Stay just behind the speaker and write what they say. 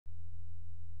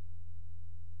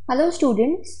Hello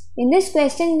students, in this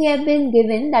question we have been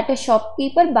given that a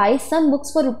shopkeeper buys some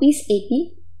books for rupees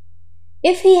 80.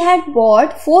 If he had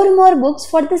bought 4 more books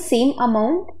for the same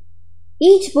amount,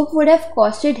 each book would have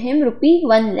costed him rupee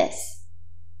 1 less.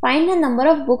 Find the number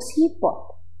of books he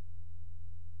bought.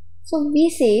 So we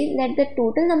say that the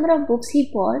total number of books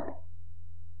he bought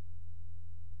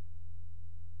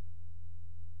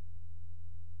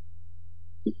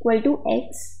equal to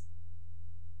x.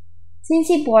 Since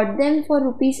he bought them for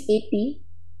rupees 80,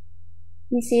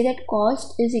 we say that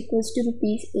cost is equals to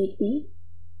rupees 80.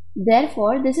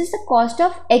 Therefore, this is the cost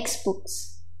of x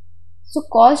books. So,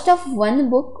 cost of one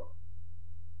book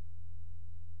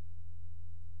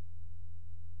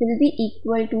will be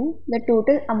equal to the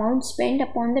total amount spent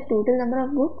upon the total number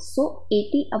of books. So,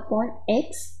 80 upon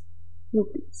x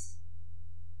rupees.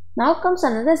 Now comes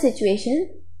another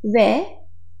situation where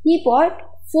he bought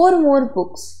 4 more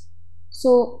books.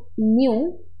 So,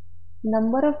 new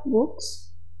number of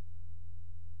books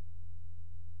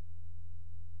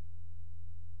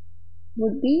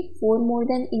would be 4 more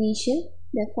than initial,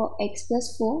 therefore x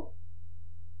plus 4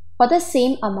 for the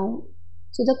same amount.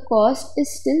 So, the cost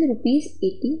is still rupees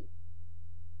 80.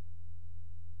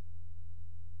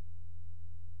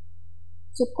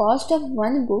 So, cost of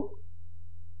one book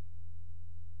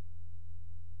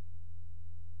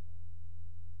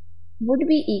would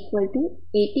be equal to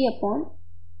 80 upon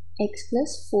x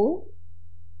plus 4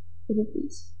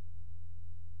 rupees.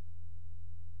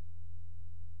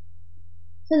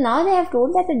 So now they have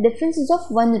told that the difference is of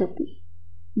 1 rupee.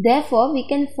 Therefore, we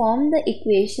can form the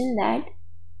equation that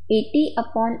 80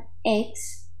 upon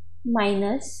x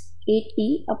minus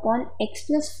 80 upon x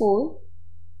plus 4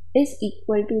 is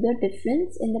equal to the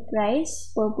difference in the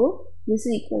price per book. This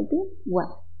is equal to 1.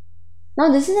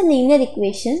 Now this is a linear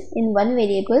equation in one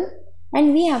variable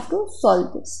and we have to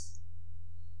solve this.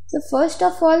 So first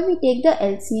of all we take the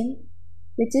LCM,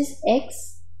 which is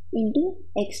x into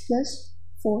x plus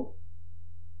 4.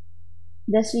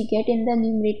 Thus we get in the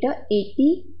numerator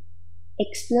 80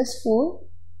 x plus 4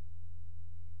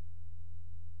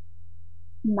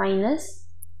 minus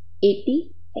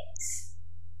 80x.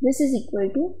 This is equal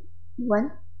to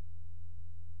 1.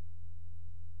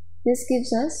 This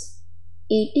gives us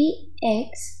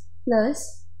 80x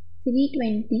plus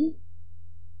 320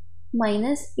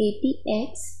 minus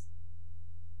 80x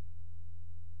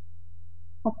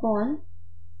upon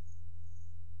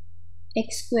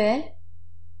x square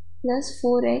plus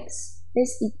 4x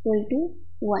is equal to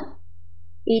 1.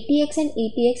 80x and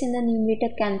 80x in the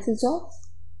numerator cancels off.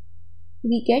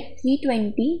 We get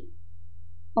 320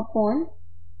 upon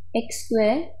x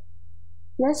square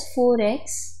plus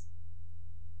 4x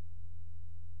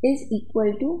is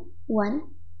equal to 1.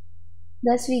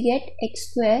 Thus we get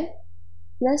x square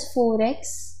plus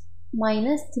 4x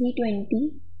minus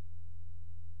 320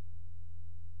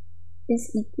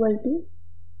 is equal to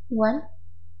 1.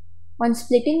 On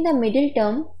splitting the middle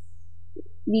term,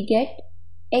 we get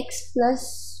x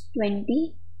plus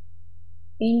 20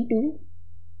 into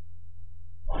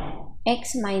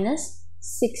x minus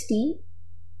 16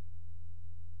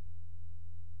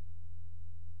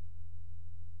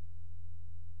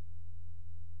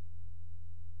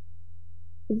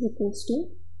 is equals to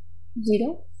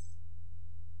 0.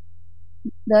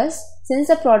 Thus, since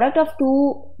the product of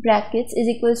two brackets is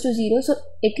equals to 0, so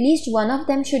at least one of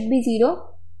them should be 0.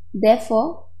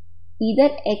 Therefore,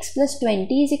 either x plus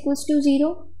 20 is equals to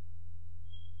 0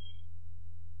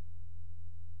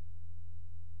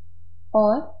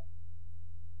 or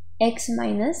x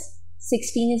minus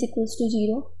 16 is equals to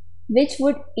 0, which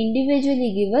would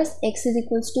individually give us x is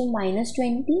equals to minus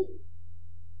 20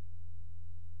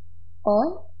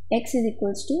 or x is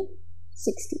equals to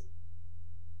 60.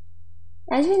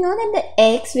 As we know that the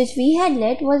x which we had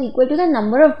let was equal to the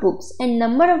number of books, and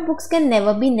number of books can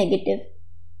never be negative.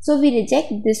 So we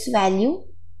reject this value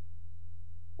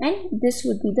and this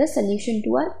would be the solution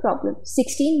to our problem.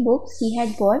 16 books he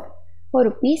had bought for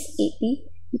rupees 80.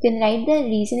 You can write the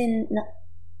reason in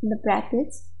the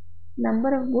brackets.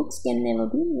 Number of books can never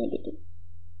be negative.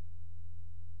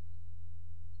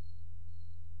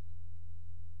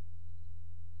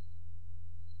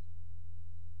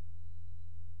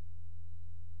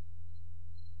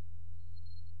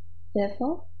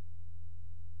 Therefore,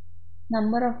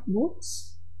 number of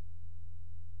books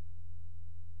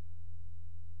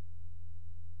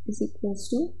is equals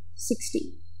to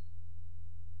 60.